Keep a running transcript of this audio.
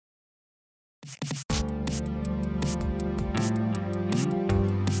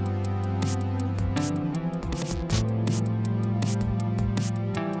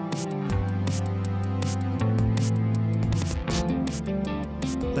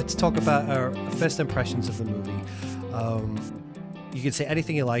let's talk about our first impressions of the movie. Um, you can say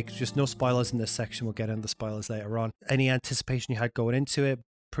anything you like, just no spoilers in this section. We'll get into the spoilers later on. Any anticipation you had going into it,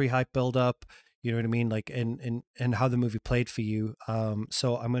 pre-hype build up, you know what I mean? Like in how the movie played for you.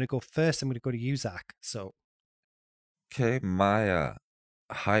 So I'm gonna go first. I'm gonna go to you, Zach. So Okay, my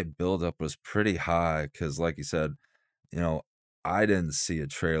hype buildup was pretty high because, like you said, you know, I didn't see a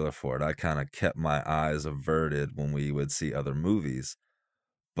trailer for it. I kind of kept my eyes averted when we would see other movies.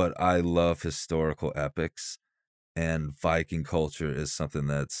 But I love historical epics, and Viking culture is something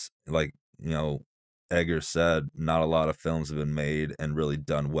that's like, Edgar said, not a lot of films have been made and really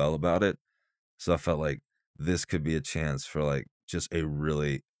done well about it. So I felt like this could be a chance for like just a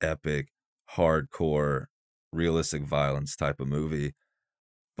really epic, hardcore, realistic violence type of movie.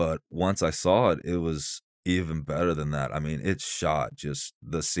 But once I saw it, it was even better than that. I mean, it's shot just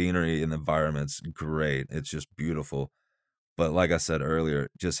the scenery and the environment's great. It's just beautiful. But like I said earlier,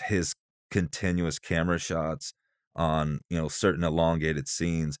 just his continuous camera shots on, certain elongated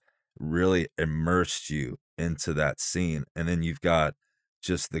scenes really immersed you into that scene. And then you've got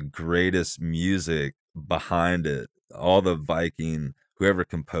just the greatest music behind it. All the Viking, whoever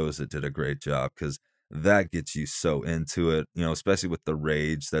composed it did a great job because that gets you so into it, especially with the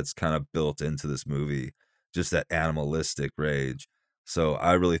rage that's kind of built into this movie, just that animalistic rage. So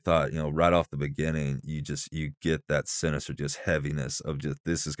I really thought, right off the beginning, you get that sinister just heaviness of just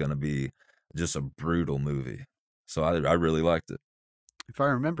this is going to be just a brutal movie. So I really liked it. If I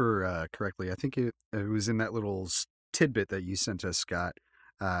remember correctly, I think it was in that little tidbit that you sent us, Scott.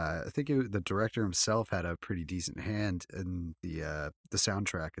 I think the director himself had a pretty decent hand in the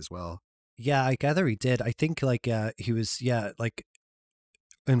soundtrack as well. yeah, I gather he did. I think like he was like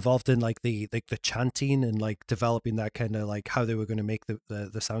involved in like the chanting and like developing that kind of like how they were going to make the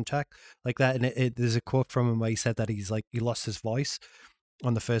soundtrack like that. And there's a quote from him where he said that he's like he lost his voice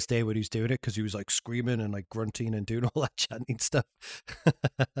on the first day when he was doing it because he was like screaming and like grunting and doing all that chanting stuff.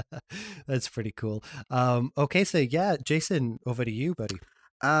 That's pretty cool. Okay, so yeah, Jason, over to you, buddy.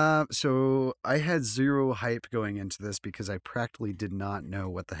 So I had zero hype going into this because I practically did not know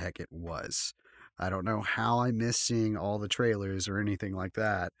what the heck it was. I don't know how I missed seeing all the trailers or anything like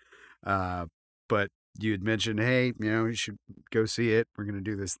that. Uh, but you had mentioned, hey, you should go see it. We're gonna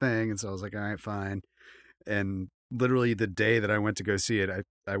do this thing, and so I was like, all right, fine. And literally the day that I went to go see it,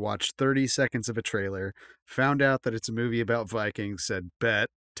 I watched 30 seconds of a trailer, found out that it's a movie about Vikings, said bet,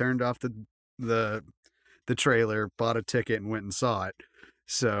 turned off the the trailer, bought a ticket, and went and saw it.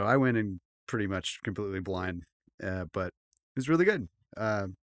 So I went in pretty much completely blind, but it was really good. Uh,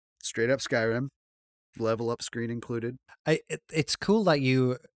 Straight up Skyrim, level up screen included. It's cool that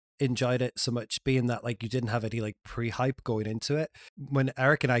you enjoyed it so much, being that like you didn't have any like pre-hype going into it. When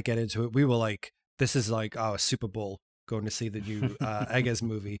Eric and I get into it, we were like, this is like our Super Bowl going to see the new Eggers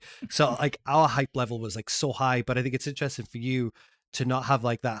movie. So like our hype level was like so high, but I think it's interesting for you to not have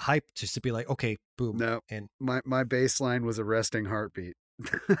like that hype, just to be like, okay, boom, No, in. my baseline was a resting heartbeat.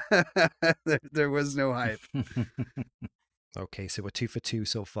 There was no hype. Okay, so we're two for two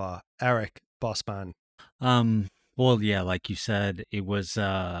so far. Eric, boss man. Um, well, yeah, like you said, it was.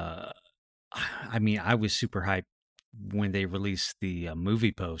 I mean, I was super hyped when they released the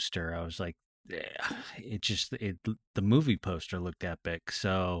movie poster. I was like, the movie poster looked epic.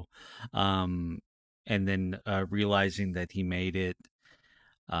 So, um, and then realizing that he made it,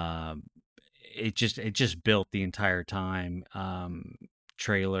 um, it just built the entire time.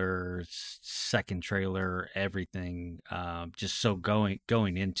 Trailer, second trailer, everything. Just so going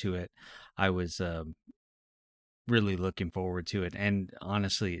into it, I was really looking forward to it, and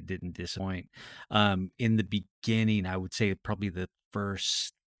honestly it didn't disappoint. In the beginning, I would say probably the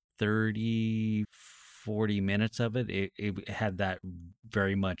first 30-40 minutes of it had that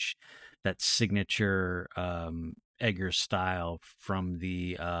very much that signature Edgar style from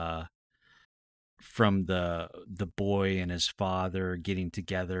the boy and his father getting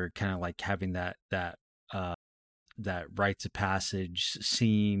together, kind of like having uh that rites of passage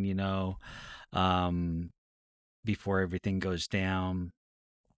scene, um before everything goes down.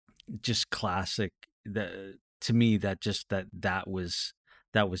 Just classic. The To me, that was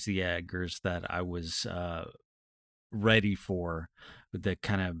the Eggers that I was ready for, with the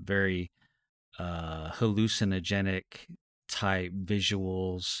kind of very hallucinogenic type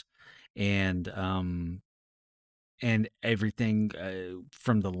visuals, and everything,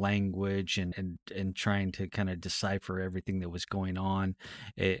 from the language, and trying to kind of decipher everything that was going on.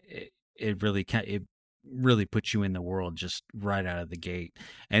 It really puts you in the world just right out of the gate.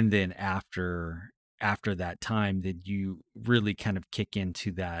 And then after that time, that you really kind of kick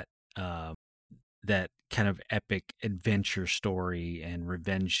into that that kind of epic adventure story and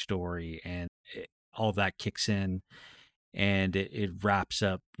revenge story, and all that kicks in, and it wraps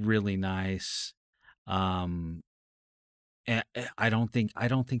up really nice. Um, and I don't think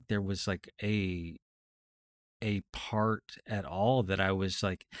there was like a part at all that I was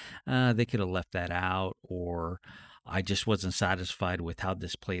like, they could have left that out, or I just wasn't satisfied with how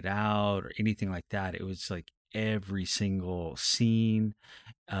this played out, or anything like that. It was like every single scene,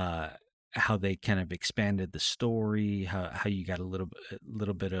 uh, how they kind of expanded the story, how you got a little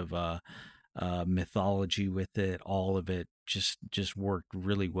bit of mythology with it. All of it just worked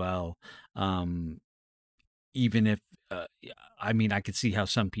really well. Um, Even if I mean, I could see how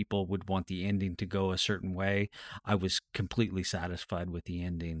some people would want the ending to go a certain way. I was completely satisfied with the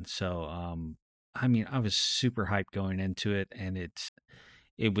ending. So I mean, I was super hyped going into it, and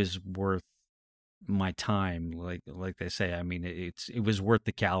it was worth my time, like they say. I mean, it was worth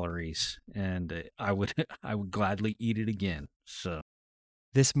the calories, and I would I would gladly eat it again. So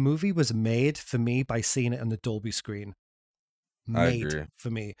This movie was made for me by seeing it on the Dolby screen. I Made agree. for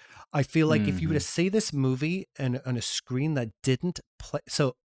me. I feel like if you were to mhm. see this movie on a screen that didn't play,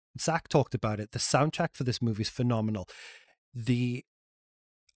 so Zach talked about it. The soundtrack for this movie is phenomenal. The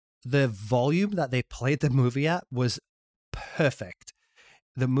the volume that they played the movie at was perfect.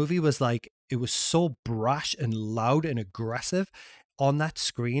 The movie was like, it was so brash and loud and aggressive on that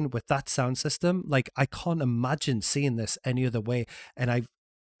screen with that sound system. Like, I can't imagine seeing this any other way. And I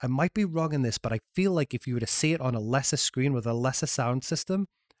might be wrong in this, but I feel like if you were to see it on a lesser screen with a lesser sound system,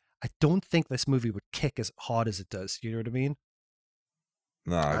 I don't think this movie would kick as hard as it does. You know what I mean?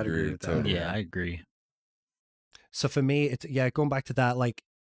 No, I I'd agree agree with that. totally. Yeah, I agree. So for me, it's, yeah, going back to that, like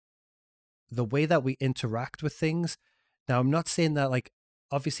the way that we interact with things. Now, I'm not saying that, like,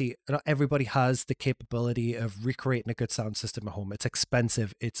 obviously not everybody has the capability of recreating a good sound system at home. It's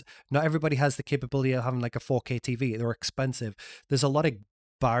expensive. It's not everybody has the capability of having like a 4K TV. They're expensive. There's a lot of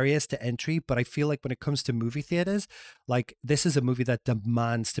barriers to entry, but I feel like when it comes to movie theaters, like this is a movie that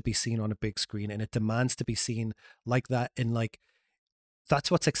demands to be seen on a big screen, and it demands to be seen like that in like,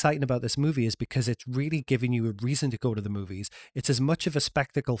 that's what's exciting about this movie, is because it's really giving you a reason to go to the movies. It's as much of a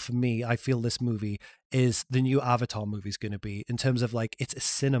spectacle for me, I feel this movie is the new Avatar movie is going to be, in terms of like, it's a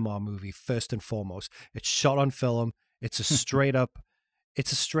cinema movie first and foremost. It's shot on film. It's a straight up,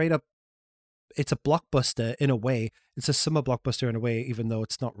 it's a straight up, it's a blockbuster in a way. It's a summer blockbuster in a way, even though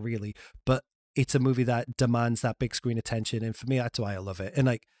it's not really. But it's a movie that demands that big screen attention, and for me, that's why I love it. And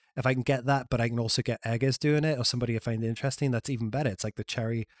like, if I can get that, but I can also get Eggers doing it or somebody I find interesting, that's even better. It's like the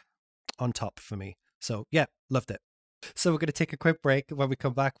cherry on top for me. So yeah, loved it. So we're going to take a quick break. When we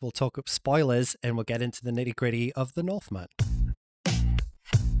come back, we'll talk spoilers and we'll get into the nitty gritty of the Northman.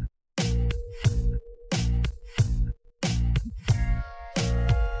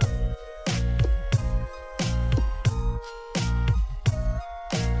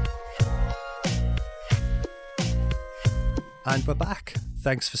 And we're back.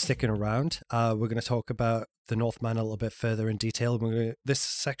 Thanks for sticking around. We're going to talk about the Northman a little bit further in detail. This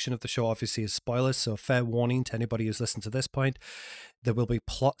section of the show obviously is spoilers, so fair warning to anybody who's listened to this point. There will be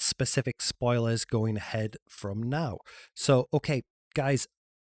plot-specific spoilers going ahead from now. So, okay, guys,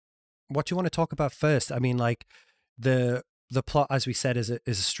 what do you want to talk about first? I mean, like the plot, as we said, is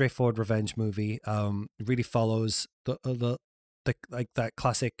a straightforward revenge movie. It really follows the like that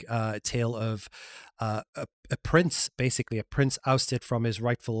classic tale of a prince, basically a prince ousted from his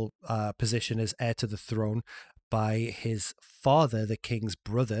rightful position as heir to the throne by his father, the king's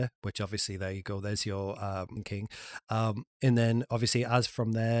brother, which obviously, there you go, there's your king. And then obviously, as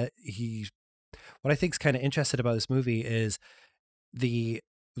from there, what I think is kind of interesting about this movie is the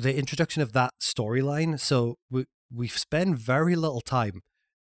the introduction of that storyline. So we spend very little time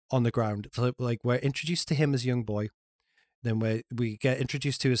on the ground. So, like, we're introduced to him as a young boy, then we get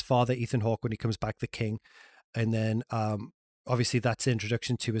introduced to his father, Ethan Hawke, when he comes back the king, and then obviously that's the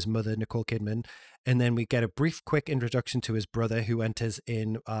introduction to his mother, Nicole Kidman, and then we get a brief, quick introduction to his brother, who enters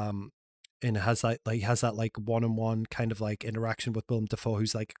in and has like he has that like one-on-one kind of like interaction with Willem Dafoe,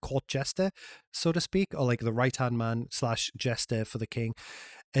 who's like a court jester, so to speak, or like the right-hand man slash jester for the king.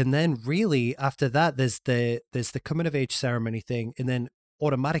 And then really after that, there's the coming of age ceremony thing, and then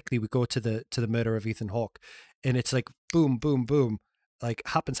automatically we go to the murder of Ethan Hawke, and it's like boom, boom, boom, like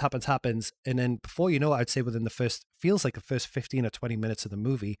happens, and then before you know it, I'd say within the first, feels like the first 15 or 20 minutes of the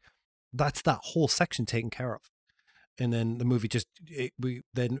movie, that's that whole section taken care of, and then the movie just we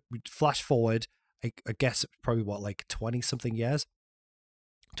flash forward. I guess probably what, like 20 something years,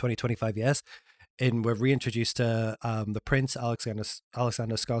 20-25 years, and we're reintroduced to the prince, Alexander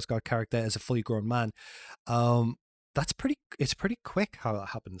Skarsgård character, as a fully grown man. That's pretty, it's pretty quick how it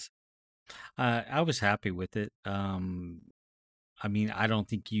happens. I was happy with it. I mean, I don't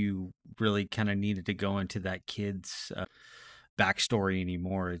think you really kind of needed to go into that kid's backstory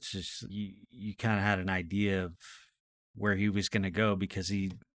anymore. It's just you kind of had an idea of where he was going to go because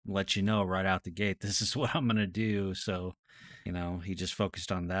he let you know right out the gate, this is what I'm going to do. So, he just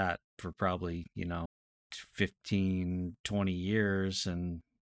focused on that for probably, 15, 20 years, and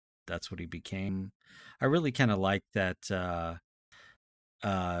that's what he became. I really kind of like that the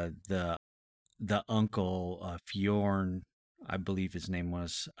uncle Fjorn, I believe his name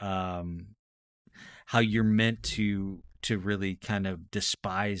was, how you're meant to really kind of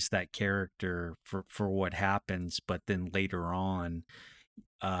despise that character for what happens, but then later on,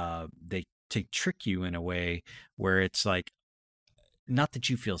 they trick you in a way where it's like, not that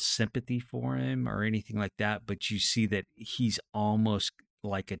you feel sympathy for him or anything like that, but you see that he's almost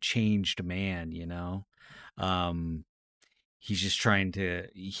like a changed man, Um, he's just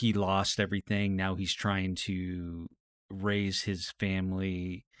he lost everything. Now he's trying to raise his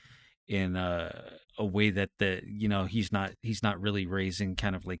family in a way that he's not really raising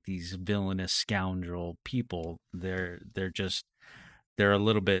kind of like these villainous scoundrel people. They're a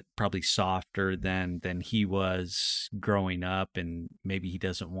little bit probably softer than he was growing up, and maybe he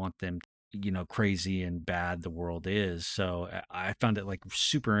doesn't want them, crazy and bad the world is. So I found it like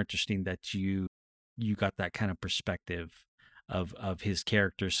super interesting that you got that kind of perspective of his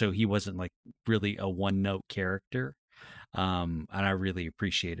character, so he wasn't like really a one note character. And I really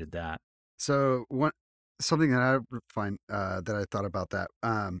appreciated that. So something that I find that I thought about that.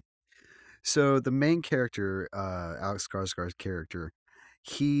 So the main character, Alex Skarsgård's character,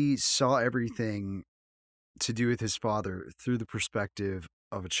 he saw everything to do with his father through the perspective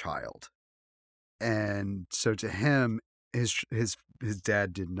of a child, and so to him, his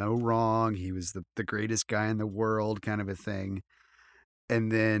dad did no wrong. He was the greatest guy in the world, kind of a thing.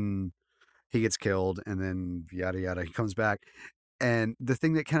 And then he gets killed, and then yada yada. He comes back, and the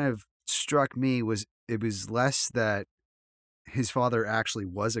thing that kind of struck me was it was less that his father actually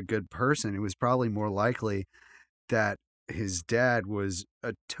was a good person. It was probably more likely that his dad was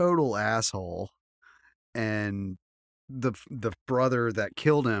a total asshole, and the brother that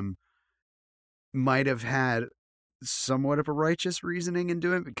killed him might have had somewhat of a righteous reasoning in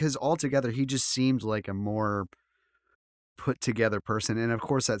doing it, because altogether he just seemed like a more put together person. And of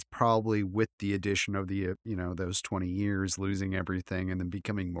course that's probably with the addition of the those 20 years losing everything and then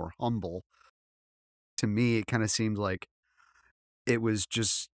becoming more humble. To me it kind of seemed like it was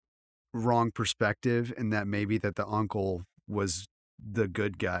just wrong perspective, and that maybe that the uncle was the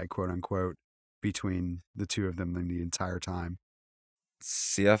good guy, quote unquote, between the two of them the entire time.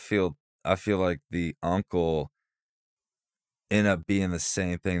 See, I feel like the uncle ended up being the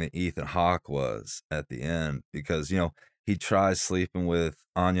same thing that Ethan Hawke was at the end, because he tries sleeping with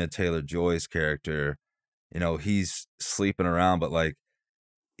Anya Taylor-Joy's character. He's sleeping around, but like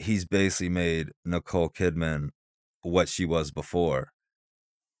he's basically made Nicole Kidman what she was before.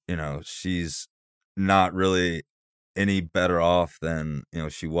 She's not really any better off than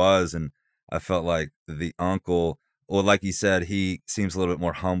she was. And I felt like the uncle, well, like you said, he seems a little bit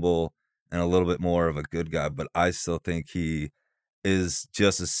more humble and a little bit more of a good guy, but I still think he is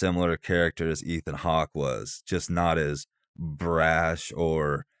just as similar a character as Ethan Hawke was, just not as brash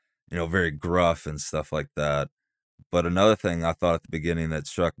or very gruff and stuff like that. But another thing I thought at the beginning that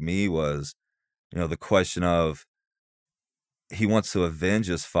struck me was the question of, he wants to avenge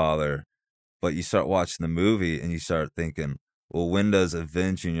his father, but you start watching the movie and you start thinking, well, when does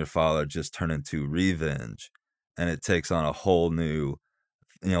avenging your father just turn into revenge? And it takes on a whole new,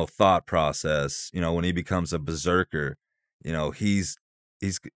 thought process. When he becomes a berserker, he's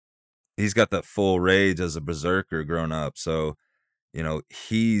he's got that full rage as a berserker grown up. So,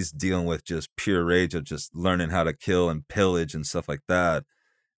 he's dealing with just pure rage of just learning how to kill and pillage and stuff like that.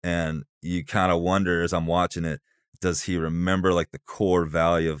 And you kind of wonder as I'm watching it, does he remember like the core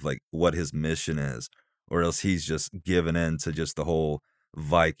value of like what his mission is, or else he's just given in to just the whole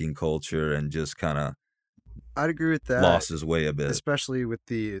Viking culture and just kind of I'd agree with that, lost his way a bit. especially with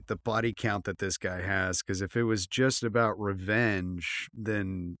the body count that this guy has, because if it was just about revenge,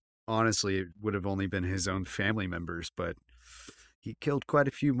 then honestly it would have only been his own family members, but he killed quite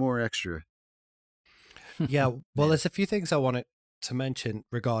a few more extra. Yeah, well, Yeah. there's a few things I wanted to mention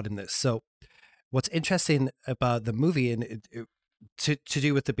regarding this. So, what's interesting about the movie, and to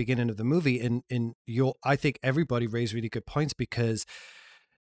do with the beginning of the movie, I think everybody raised really good points, because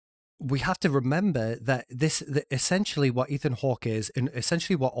we have to remember that essentially what Ethan Hawke is, and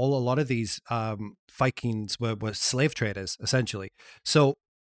essentially what a lot of these Vikings were slave traders, essentially. So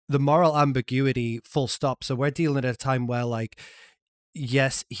the moral ambiguity, full stop. So we're dealing at a time where, like,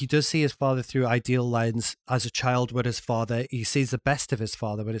 yes, he does see his father through ideal lens. As a child with his father, he sees the best of his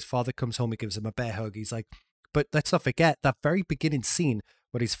father. When his father comes home, he gives him a bear hug. He's like, but let's not forget that very beginning scene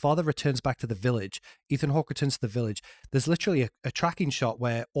when his father returns back to the village. Ethan Hawke returns to the village. There's literally a tracking shot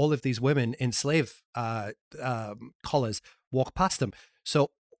where all of these women in slave collars walk past him.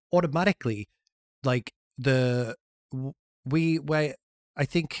 So automatically, like the we where I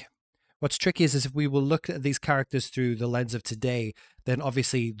think what's tricky is if we will look at these characters through the lens of today, then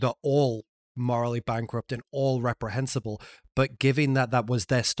obviously they're all morally bankrupt and all reprehensible. But given that that was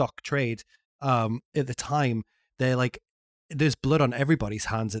their stock trade at the time, they're like, there's blood on everybody's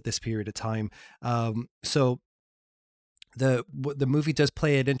hands at this period of time. So the movie does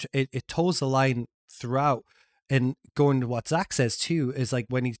play it toes the line throughout. And going to what Zach says too is like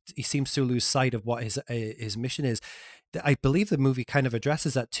when he seems to lose sight of what his mission is. I believe the movie kind of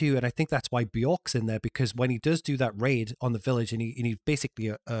addresses that too, and I think that's why Bjork's in there, because when he does do that raid on the village, and he's basically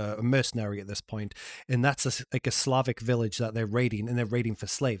a mercenary at this point, and that's like a Slavic village that they're raiding, and they're raiding for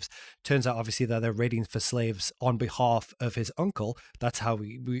slaves. Turns out, obviously, that they're raiding for slaves on behalf of his uncle. That's how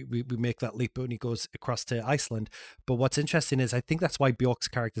we make that leap when he goes across to Iceland. But what's interesting is I think that's why Bjork's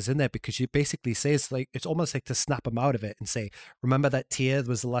character's in there, because she basically says, like, it's almost like to snap him out of it and say, remember that tear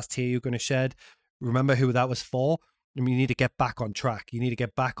was the last tear you're going to shed? Remember who that was for? I mean, you need to get back on track. You need to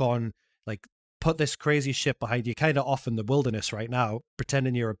get back on, like, put this crazy shit behind you. Kind of off in the wilderness right now,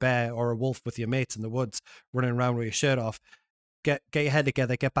 pretending you're a bear or a wolf with your mates in the woods, running around with your shirt off. Get your head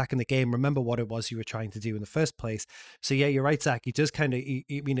together, get back in the game. Remember what it was you were trying to do in the first place. So yeah, you're right, Zach. He does kind of. I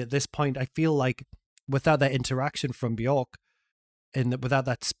mean, at this point, I feel like without that interaction from Bjork and without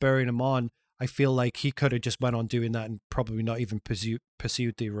that spurring him on, I feel like he could have just went on doing that and probably not even pursued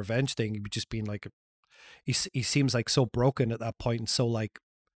the revenge thing. He would just been like, he seems like so broken at that point and so like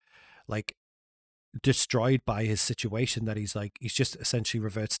destroyed by his situation that he's just essentially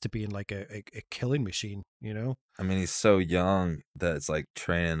reverts to being like a killing machine, you know? I mean, he's so young that it's like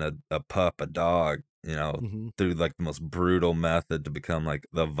training a dog, through like the most brutal method to become like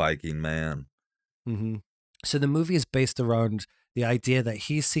the Viking man. Mm-hmm. So the movie is based around the idea that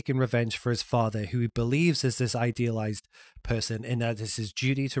he's seeking revenge for his father, who he believes is this idealized person, and that it's his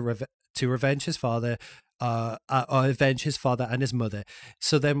duty to revenge his father, or avenge his father and his mother.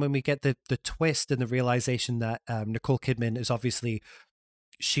 So then when we get the twist and the realization that Nicole Kidman is obviously,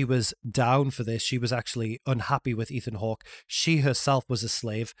 she was down for this. She was actually unhappy with Ethan Hawke. She herself was a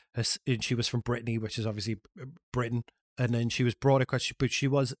slave, and she was from Brittany, which is obviously Britain. And then she was brought across, but she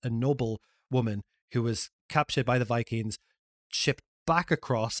was a noble woman who was captured by the Vikings, shipped back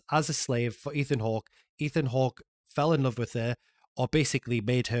across as a slave for Ethan Hawke. Ethan Hawke fell in love with her, or basically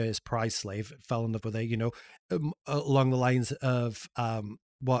made her his prize slave, fell in love with her, along the lines of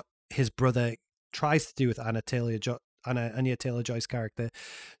what his brother tries to do with Anya Taylor-Joy's character.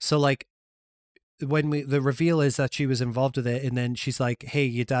 So like when the reveal is that she was involved with it, and then she's like, hey,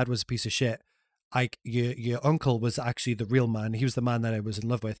 your dad was a piece of shit. Like your uncle was actually the real man. He was the man that I was in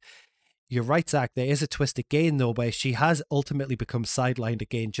love with. You're right, Zach. There is a twist again, though, where she has ultimately become sidelined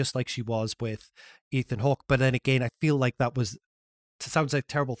again, just like she was with Ethan Hawke. But then again, I feel like that was, it sounds like a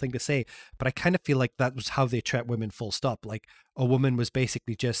terrible thing to say, but I kind of feel like that was how they treat women, full stop. Like a woman was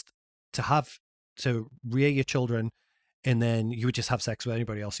basically just to rear your children, and then you would just have sex with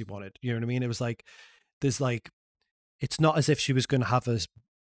anybody else you wanted. You know what I mean? It was like, it's not as if she was going to have a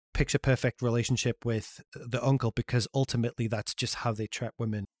picture perfect relationship with the uncle, because ultimately that's just how they treat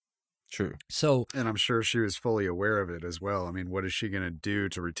women. True. So, and I'm sure she was fully aware of it as well. I mean, what is she going to do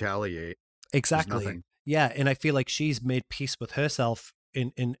to retaliate? Exactly. Yeah, and I feel like she's made peace with herself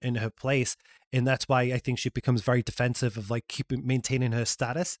in her place, and that's why I think she becomes very defensive of like maintaining her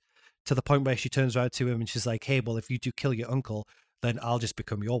status, to the point where she turns around to him and she's like, hey, well, if you do kill your uncle, then I'll just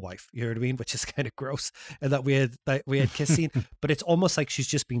become your wife. You know what I mean? Which is kind of gross. And that weird kiss scene. But it's almost like she's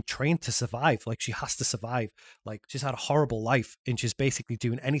just been trained to survive. Like she has to survive. Like she's had a horrible life, and she's basically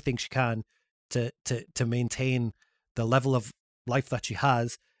doing anything she can to maintain the level of life that she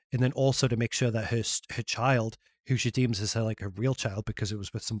has, and then also to make sure that her child, who she deems as her real child because it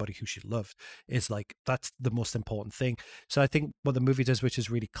was with somebody who she loved, is like, that's the most important thing. So I think what the movie does, which is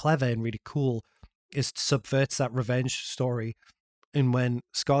really clever and really cool, is subverts that revenge story. And when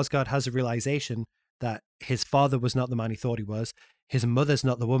Skarsgård has a realization that his father was not the man he thought he was, his mother's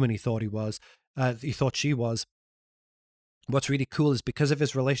not the woman he thought he thought she was. What's really cool is because of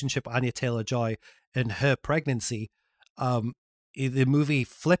his relationship with Anya Taylor-Joy and her pregnancy, the movie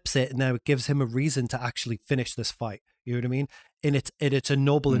flips it, and now it gives him a reason to actually finish this fight. You know what I mean? And it's a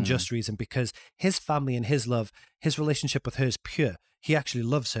noble and just reason, because his family and his love, his relationship with her is pure. He actually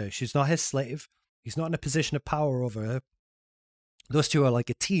loves her. She's not his slave. He's not in a position of power over her. those two are like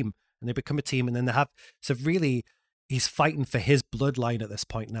a team, and they become a team, and then they have, so really he's fighting for his bloodline at this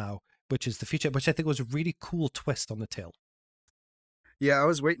point now, which is the future, which I think was a really cool twist on the tale. Yeah, I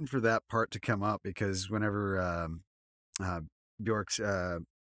was waiting for that part to come up because whenever Bjork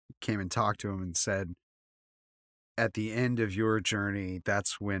came and talked to him and said, at the end of your journey,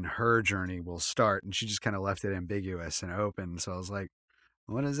 that's when her journey will start. And she just kind of left it ambiguous and open. So I was like,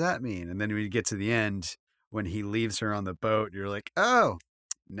 what does that mean? And then when you get to the end, when he leaves her on the boat, you're like, oh,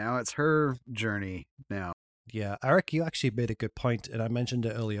 now it's her journey now. Yeah, Eric, you actually made a good point, and I mentioned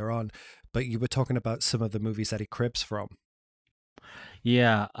it earlier on, but you were talking about some of the movies that he cribs from.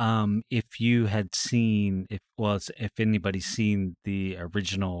 Yeah, if you had seen, if anybody's seen the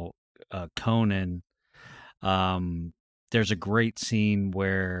original Conan, there's a great scene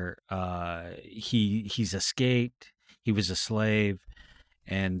where he's escaped. He was a slave,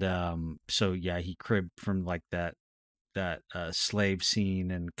 and so yeah, he cribbed from like that slave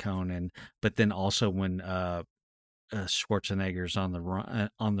scene in Conan. But then also when Schwarzenegger's on the run,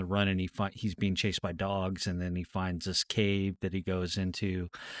 and he's being chased by dogs, and then he finds this cave that he goes into,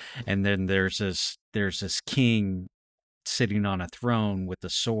 and then there's this king sitting on a throne with a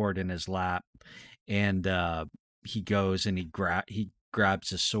sword in his lap, and he goes and he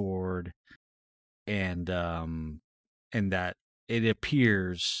grabs a sword, and that it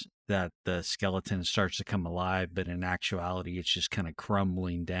appears that the skeleton starts to come alive, but in actuality it's just kind of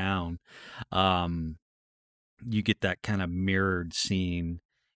crumbling down. You get that kind of mirrored scene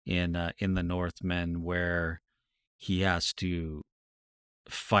in the Northmen where he has to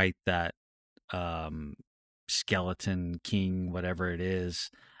fight that um, skeleton king, whatever it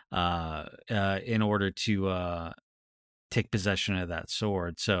is, in order to take possession of that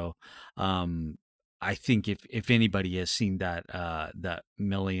sword. So I think if anybody has seen that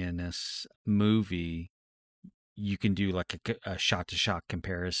Millionist movie, you can do like a shot to shot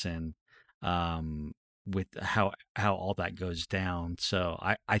comparison with how all that goes down. So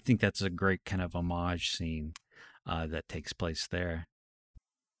I think that's a great kind of homage scene that takes place there.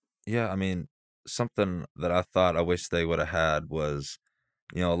 Yeah, I mean, something that I thought I wish they would have had was,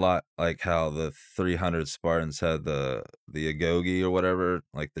 a lot like how the 300 Spartans had the Agoge or whatever,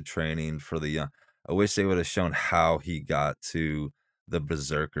 like the training for the young. I wish they would have shown how he got to the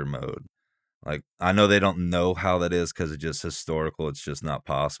berserker mode. Like, I know they don't know how that is because it's just historical. It's just not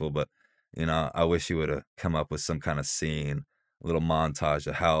possible. But, I wish he would have come up with some kind of scene, a little montage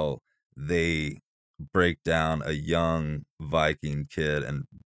of how they break down a young Viking kid and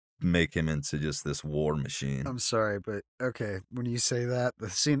make him into just this war machine. I'm sorry, but okay. When you say that, the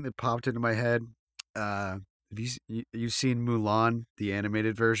scene that popped into my head, have you've seen Mulan, the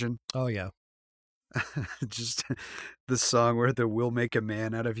animated version? Oh yeah. Just the song where the "We'll Make a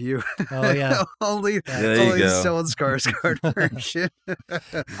Man Out of You." Oh yeah. only There you only go. Stellan Skarsgård version.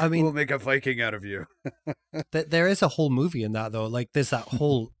 I mean, we'll make a Viking out of you. there is a whole movie in that though. Like there's that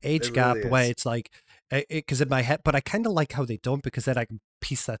whole age It gap really where is. it's like, because in my head, but I kind of like how they don't, because then I can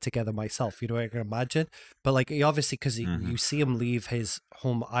piece that together myself. You know, I can imagine. But like, he obviously, because you see him leave his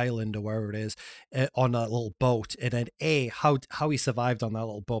home island or wherever it is on a little boat, and then how he survived on that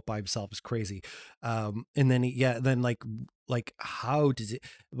little boat by himself is crazy. And then then like how does it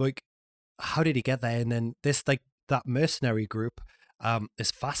like how did he get there? And then this like that mercenary group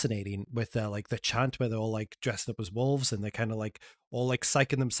is fascinating with like the chant where they're all like dressed up as wolves, and they're kind of like all like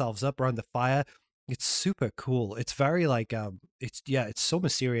psyching themselves up around the fire. It's super cool. It's very like it's so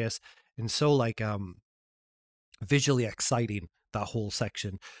mysterious and so like visually exciting, that whole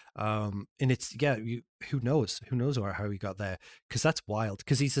section. And it's who knows how he got there, because that's wild,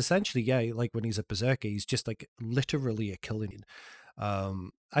 because he's essentially like when he's a berserker, he's just like literally a killing.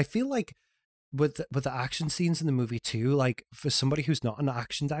 I feel like with the action scenes in the movie too, like for somebody who's not an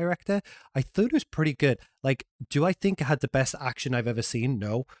action director, I thought it was pretty good. Like, do I think it had the best action I've ever seen?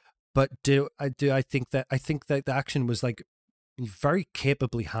 No. But I think that the action was like very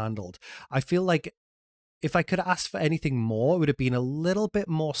capably handled. I feel like if I could ask for anything more, it would have been a little bit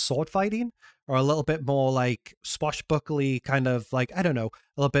more sword fighting, or a little bit more like swashbuckly kind of, like, I don't know,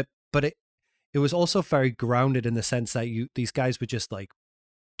 a little bit, but it was also very grounded in the sense that these guys were just like,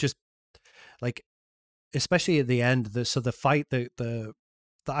 especially at the end, the fight, the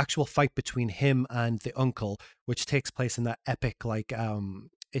actual fight between him and the uncle, which takes place in that epic, like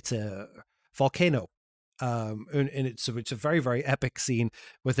it's a volcano, and it's a very, very epic scene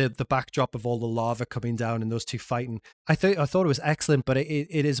with the backdrop of all the lava coming down and those two fighting. I thought it was excellent, but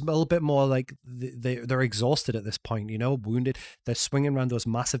it is a little bit more like they're exhausted at this point, wounded. They're swinging around those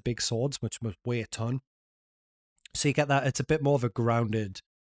massive big swords, which must weigh a ton. So you get that it's a bit more of a grounded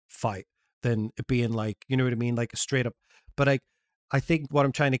fight than it being like, you know what I mean, like a straight up. But I think what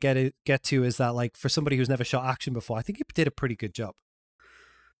I'm trying to get to is that, like, for somebody who's never shot action before, I think he did a pretty good job.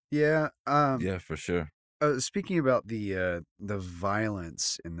 Yeah. Yeah, for sure. Speaking about the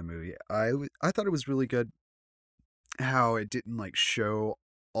violence in the movie, I thought it was really good how it didn't like show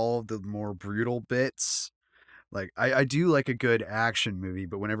all of the more brutal bits. Like I do like a good action movie,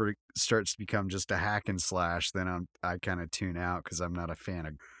 but whenever it starts to become just a hack and slash, then I kind of tune out because I'm not a fan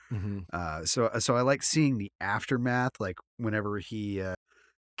of. Mm-hmm. So I like seeing the aftermath, like whenever he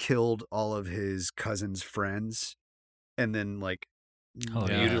killed all of his cousin's friends, and then like Oh,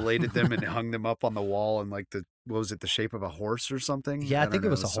 Yeah. mutilated them and hung them up on the wall in like what was it, the shape of a horse or something? Yeah, I don't think it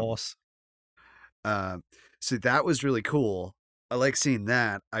know, was a some- horse. So that was really cool. I like seeing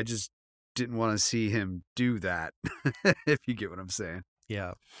that. I just didn't want to see him do that. If you get what I'm saying.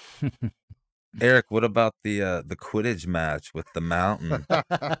 Yeah. Eric, what about the Quidditch match with the mountain?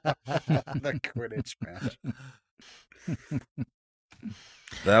 The Quidditch match.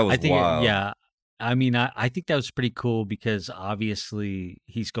 That was I think, wild. yeah. I mean, I think that was pretty cool because obviously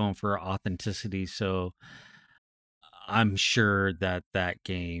he's going for authenticity. So I'm sure that that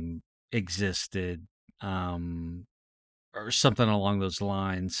game existed, or something along those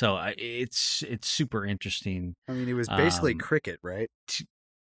lines. So it's super interesting. I mean, it was basically Um, cricket, right?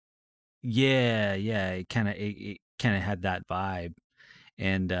 Yeah, it kind of had that vibe,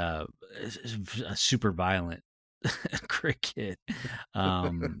 and a super violent cricket.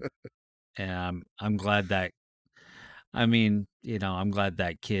 Um, and I'm glad that, I mean, I'm glad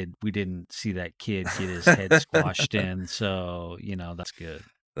that kid, we didn't see that kid get his head squashed in. So, that's good.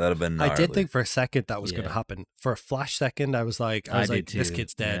 That'd have been I gnarly. did think for a second that was going to Yeah. happen. For a flash second, I was like, I did this too.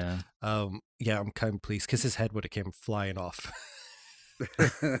 kid's dead. Yeah. Yeah, I'm kind of pleased because his head would have came flying off.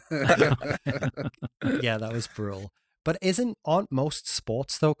 Yeah, that was brutal. But aren't most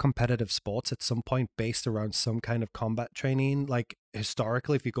sports though, competitive sports, at some point based around some kind of combat training? Like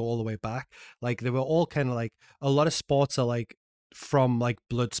historically, if you go all the way back, like they were all kind of like, a lot of sports are like from like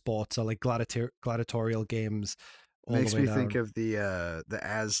blood sports or like gladiatorial games all Makes the way me down. think of the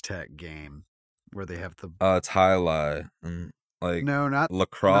Aztec game where they have the It's highlight and like no, not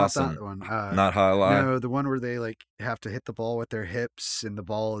lacrosse that and one. not highlight. No, the one where they like have to hit the ball with their hips, and the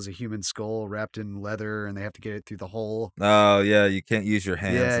ball is a human skull wrapped in leather, and they have to get it through the hole. Oh yeah, you can't use your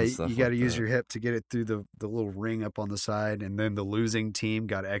hands Yeah, and stuff. you got to like use that. your hip to get it through the little ring up on the side, and then the losing team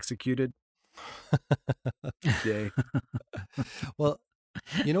got executed. Yay. Well,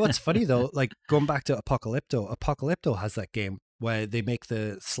 you know what's funny though? Like going back to Apocalypto has that game where they make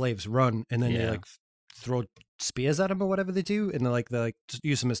the slaves run and then they Yeah. like throw spears at them or whatever they do, and they like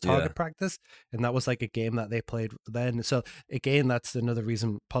use them as target Yeah. practice. And that was like a game that they played then. So again, that's another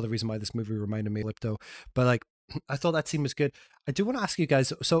reason, part of the reason why this movie reminded me of Apocalypto. But like, I thought that scene was good. I do want to ask you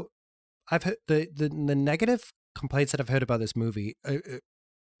guys. So I've heard the negative complaints that I've heard about this movie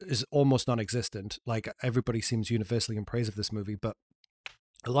is almost non-existent. Like everybody seems universally in praise of this movie, but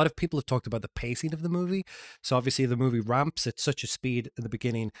a lot of people have talked about the pacing of the movie. So obviously the movie ramps at such a speed in the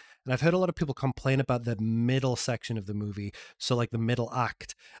beginning. And I've heard a lot of people complain about the middle section of the movie. So like the middle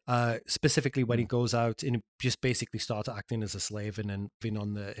act, specifically when he goes out and just basically starts acting as a slave and then being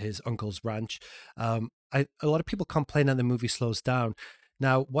on his uncle's ranch. A lot of people complain that the movie slows down.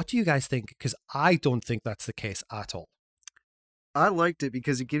 Now, what do you guys think? Because I don't think that's the case at all. I liked it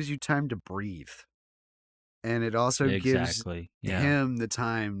because it gives you time to breathe. And it also gives Exactly. Yeah. him the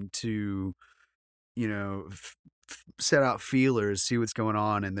time to, set out feelers, see what's going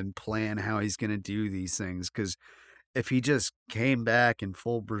on, and then plan how he's going to do these things. Because if he just came back in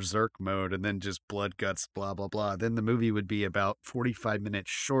full berserk mode and then just blood guts, blah, blah, blah, then the movie would be about 45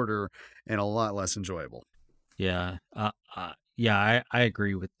 minutes shorter and a lot less enjoyable. Yeah. Yeah, I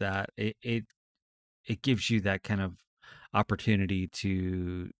agree with that. It gives you that kind of opportunity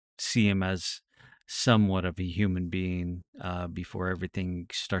to see him as somewhat of a human being before everything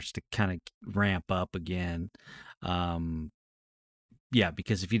starts to kind of ramp up again. Yeah,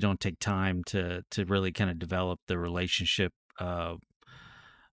 because if you don't take time to really kind of develop the relationship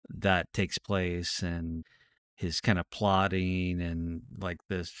that takes place, and his kind of plotting, and like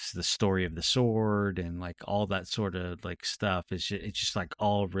the story of the sword, and like all that sort of like stuff, it's just like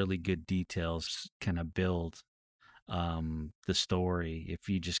all really good details kind of build the story. If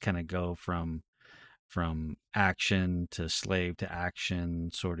you just kind of go from action to slave to action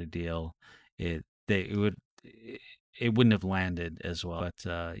sort of deal, it wouldn't have landed as well.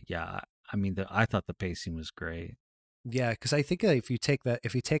 But yeah, I mean, I thought the pacing was great. Yeah, because I think if you take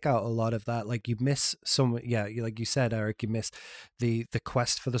out a lot of that, like you miss some. Yeah, like you said, Eric, you miss the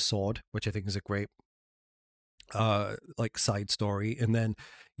quest for the sword, which I think is a great like side story, and then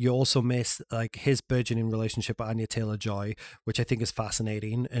You also miss like his burgeoning relationship with Anya Taylor-Joy, which I think is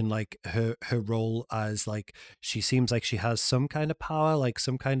fascinating, and like her role as like she seems like she has some kind of power, like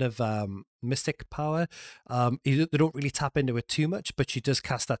some kind of mystic power. They don't really tap into it too much, but she does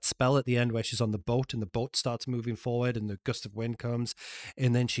cast that spell at the end where she's on the boat and the boat starts moving forward and the gust of wind comes,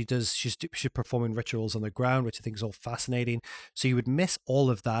 and then she's performing rituals on the ground, which I think is all fascinating. So you would miss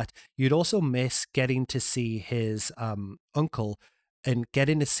all of that. You'd also miss getting to see his uncle and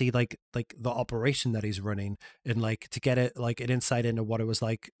getting to see like the operation that he's running, and like to get it like an insight into what it was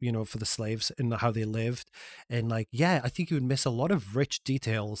like, you know, for the slaves and how they lived. And like, yeah, I think you would miss a lot of rich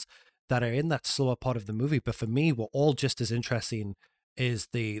details that are in that slower part of the movie. But for me, what all just as interesting is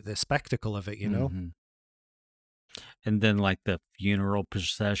the spectacle of it, you know? Mhm. And then like the funeral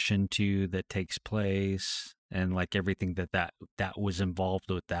procession too that takes place, and like everything that was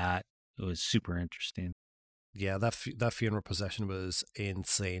involved with that. It was super interesting. Yeah, that funeral procession was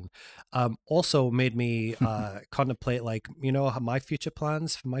insane. Also made me contemplate, like, you know, my future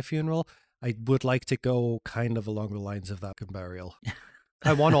plans for my funeral. I would like to go kind of along the lines of that burial.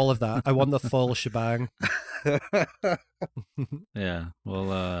 I want all of that. I want the full shebang. Yeah.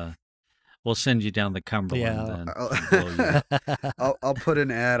 Well, we'll send you down the Cumberland Yeah. then. I'll, and blow you up. I'll put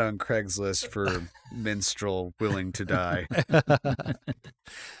an ad on Craigslist for minstrel willing to die.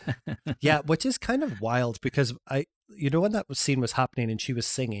 Yeah, which is kind of wild because you know, when that scene was happening and she was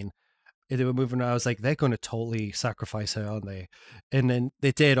singing, and they were moving around, I was like, they're going to totally sacrifice her, aren't they? And then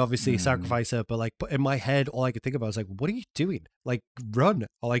they did obviously Mhm. sacrifice her, but like, but in my head, all I could think about was like, what are you doing? Like, run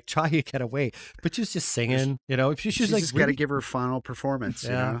or like try to get away. But she was just singing, you know. She was She's like, just got to really, give her final performance, you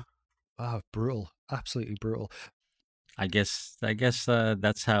yeah. know? Wow, brutal, absolutely brutal. I guess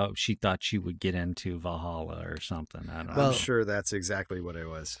that's how she thought she would get into Valhalla or something. I don't Well, I'm sure that's exactly what it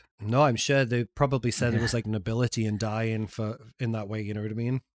was. No, I'm sure they probably said it Yeah. was like nobility and dying for in that way. You know what I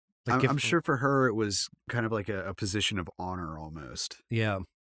mean? Like, I'm sure for her it was kind of like a position of honor almost. Yeah,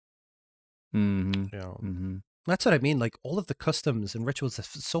 Mm-hmm. yeah. Mm-hmm. That's what I mean. Like all of the customs and rituals are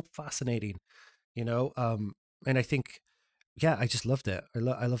so fascinating, you know. And I think, yeah, I just loved it. I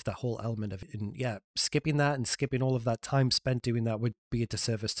love that whole element of it. And yeah, skipping that and skipping all of that time spent doing that would be a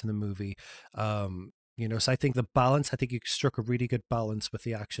disservice to the movie. You know, so I think the balance. I think you struck a really good balance with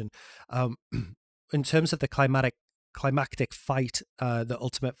the action. In terms of the climactic fight, the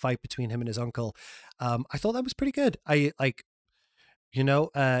ultimate fight between him and his uncle, I thought that was pretty good. I like, you know,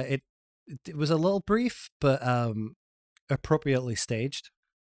 it was a little brief, but appropriately staged.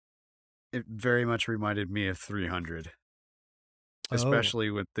 It very much reminded me of 300, Oh, especially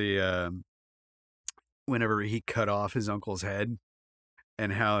with the whenever he cut off his uncle's head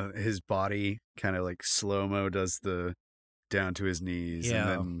and how his body kind of like slow-mo does the down to his knees and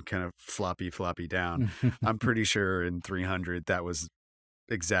yeah. then kind of floppy down. I'm pretty sure in 300 that was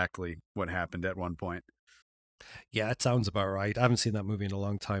exactly what happened at one point. Yeah, it sounds about right. I haven't seen that movie in a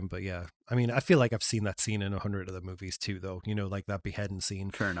long time, but yeah. I mean, I feel like I've seen that scene in 100 of the movies too, though. You know, like that beheading scene,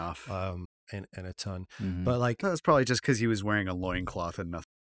 Fair enough. in a ton. Mhm. But like, That was probably just because he was wearing a loincloth and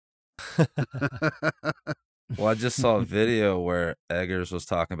nothing. Well, I just saw a video where Eggers was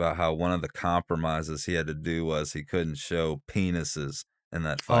talking about how one of the compromises he had to do was he couldn't show penises in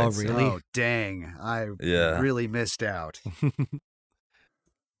that fight. oh, scene. really? Oh, dang. I Yeah. really missed out.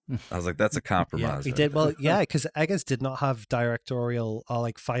 I was like, that's a compromise. Yeah, he right did. there. Well, yeah, because Eggers did not have directorial or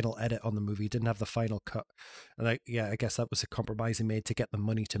like final edit on the movie. He didn't have the final cut, and I guess that was a compromise he made to get the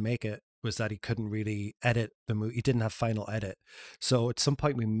money to make it. Was that he couldn't really edit the movie? He didn't have final edit, so at some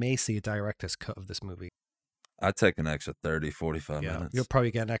point we may see a director's cut of this movie. I'd take an extra 30, 45 Yeah, minutes. you'll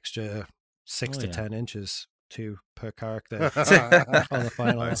probably get an extra 6 Oh, to yeah. 10 inches too per character on the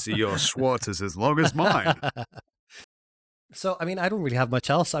final. I see your Schwartz is as long as mine. So, I mean, I don't really have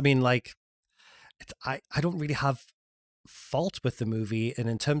much else. I mean, like, I don't really have fault with the movie. And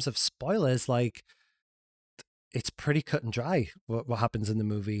in terms of spoilers, like, it's pretty cut and dry what happens in the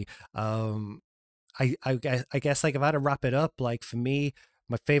movie. I guess, like, if I had to wrap it up, like, for me,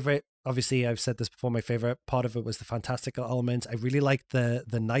 my favorite, obviously, I've said this before, my favorite part of it was the fantastical element. I really liked the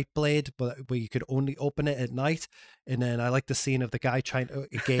night blade, but where you could only open it at night. And then I like the scene of the guy trying to,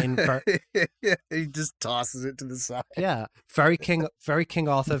 again, He just tosses it to the side. yeah, very King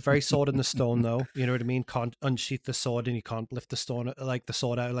Arthur, very sword in the stone, though. You know what I mean? Can't unsheath the sword, and you can't lift the stone like the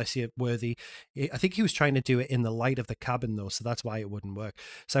sword out unless you're worthy. I think he was trying to do it in the light of the cabin, though, so that's why it wouldn't work.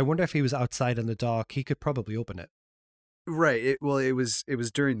 So I wonder if he was outside in the dark, he could probably open it. Right. It was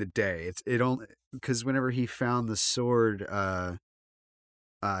during the day. It only because whenever he found the sword,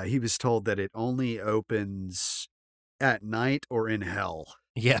 he was told that it only opens at night or in hell.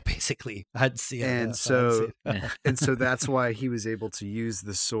 Yeah, basically. I'd see it. And I'd so- see it. Yeah. And so that's why he was able to use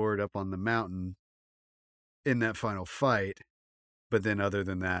the sword up on the mountain in that final fight. But then other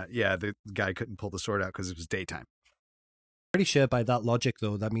than that, yeah, the guy couldn't pull the sword out because it was daytime. Pretty sure by that logic,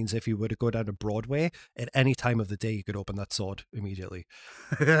 though, that means if you were to go down to Broadway at any time of the day, you could open that sword immediately.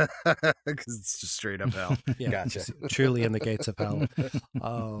 Because it's just straight up hell. Yeah, Gotcha. it's truly in the gates of hell.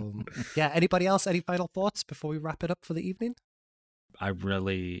 Yeah, anybody else? Any final thoughts before we wrap it up for the evening? I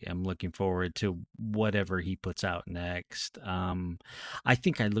really am looking forward to whatever he puts out next. I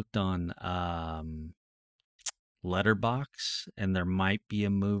think I looked on Letterbox, and there might be a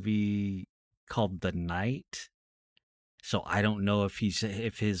movie called The Night. So I don't know if he's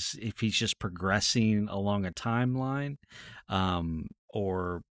just progressing along a timeline,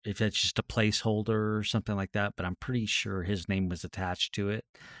 or if that's just a placeholder or something like that. But I'm pretty sure his name was attached to it.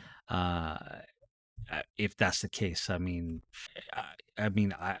 If that's the case, I mean,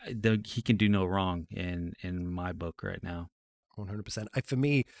 he can do no wrong in my book right now. 100%. For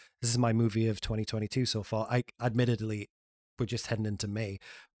me, this is my movie of 2022 so far. Admittedly, we're just heading into May,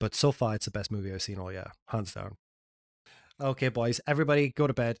 but so far it's the best movie I've seen all year, hands down. Okay, boys, everybody go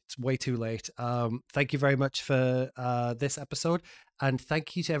to bed. It's way too late. Thank you very much for this episode. And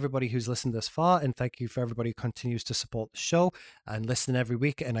thank you to everybody who's listened this far. And thank you for everybody who continues to support the show and listen every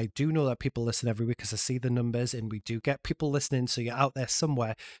week. And I do know that people listen every week because I see the numbers and we do get people listening. So you're out there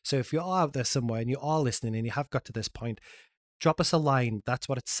somewhere. So if you're out there somewhere and you are listening and you have got to this point, drop us a line. That's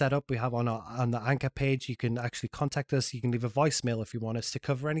what it's set up. We have on the Anchor page. You can actually contact us. You can leave a voicemail if you want us to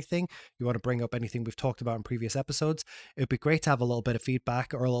cover anything. You want to bring up anything we've talked about in previous episodes. It would be great to have a little bit of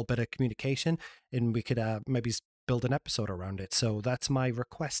feedback or a little bit of communication, and we could maybe build an episode around it. So that's my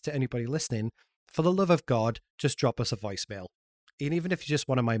request to anybody listening. For the love of God, just drop us a voicemail. And even if you're just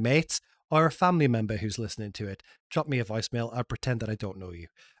one of my mates or a family member who's listening to it, drop me a voicemail. I'll pretend that I don't know you.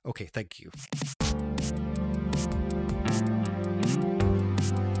 Okay, thank you.